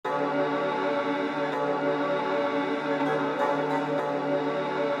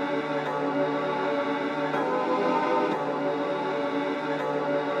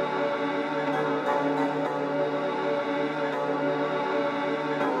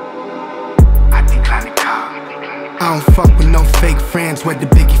I don't fuck with no fake friends. Where the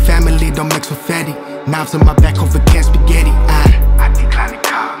Biggie family don't mix with fatty. Knives on my back over canned spaghetti. I decline the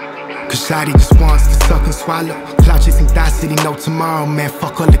call. Cause shawty just wants to suck and swallow. Cloud chasing thoughts, city no tomorrow. Man,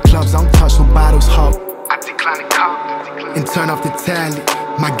 fuck all the clubs, I don't touch no bottles, ho. I decline the call. And turn off the tally.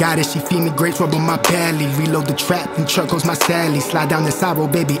 My goddess, she feed me grapes, rub on my belly. Reload the trap, and truck goes my Sally. Slide down the side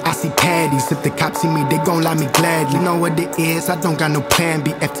road, baby, I see paddies. If the cops see me, they gon' lie me gladly. You know what it is, I don't got no plan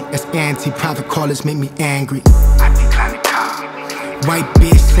B. FTS anti, private callers make me angry. I decline the call. White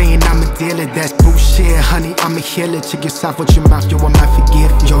bitch saying I'm a dealer, that's bullshit. Honey, I'm a healer. Check yourself with your mouth, yo, I might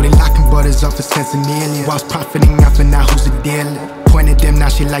forgive you. Yo, they locking brothers off for Centennial. Whilst profiting off, and now who's the dealer? Pointed them, now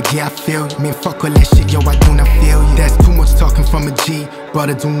she like, yeah, I feel you. Man, fuck all that shit, yo, I do not feel you. That's too much talking from a G.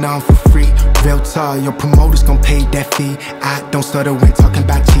 Brother, do nothing for free. Real talk, your promoters gon' pay that fee. I don't stutter when talking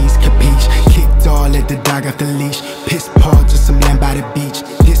about cheese, capiche? Kicked all, let the dog off the leash. Piss paw, just some land by the beach.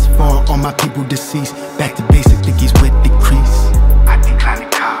 This far, all my people deceased. Back to basic, thickies with the crease. I decline the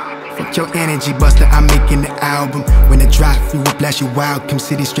call. Fuck your energy buster, I'm making the album. When it drop, you will blast you wild. Kim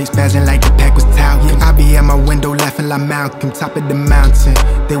City straight spazzing like the pack was talcum. I be at my window laughing like Malcolm, top of the mountain.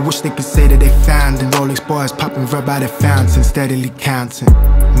 They wish they could say that they found him. Rolex boys popping verb by the fountain, steadily counting.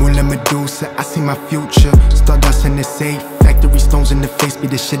 Moolah Medusa, I see my future. Stardust in the safe, factory stones in the face, be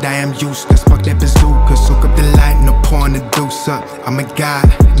the shit I am useless. Fuck that bazooka, soak up the light, no pouring the deuce up. I'm a god,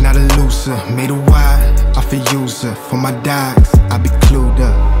 not a loser. Made a wide, off a user. For my dogs, I be clued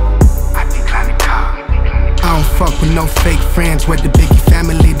up. I don't fuck with no fake friends. Where the Biggie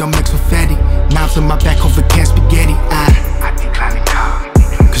family don't mix with fatty. Knives on my back over canned spaghetti. I decline the call.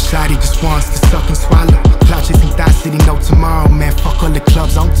 Cause shawty just wants to suck and swallow. Cloud chasing thoughts, city no tomorrow. Man, fuck all the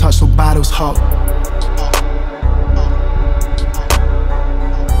clubs, I don't touch no bottles, ho.